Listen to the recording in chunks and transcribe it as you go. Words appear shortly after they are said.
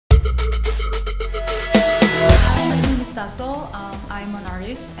Dasol. I'm an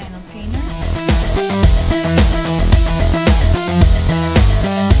artist and a painter.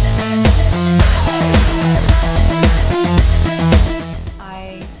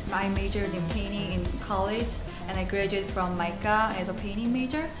 I majored in painting in college and I graduated from MICA as a painting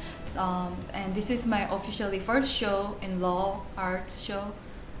major. And this is my officially first show in law arts show.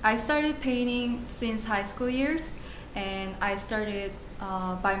 I started painting since high school years, and I started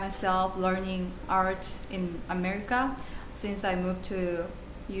by myself learning art in America since I moved to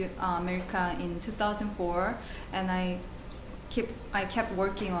America in 2004, and I kept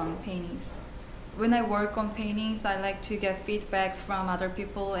working on paintings. When I work on paintings, I like to get feedbacks from other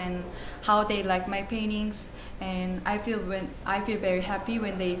people and how they like my paintings, and I feel very happy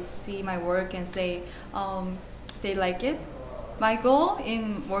when they see my work and say they like it. My goal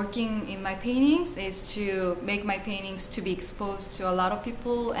in working in my paintings is to make my paintings to be exposed to a lot of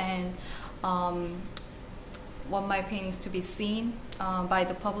people, and want my paintings to be seen by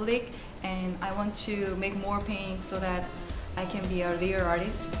the public, and I want to make more paintings so that I can be a real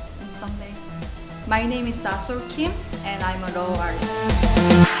artist someday. My name is Dasol Kim and I'm a raw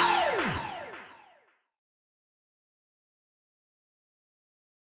artist.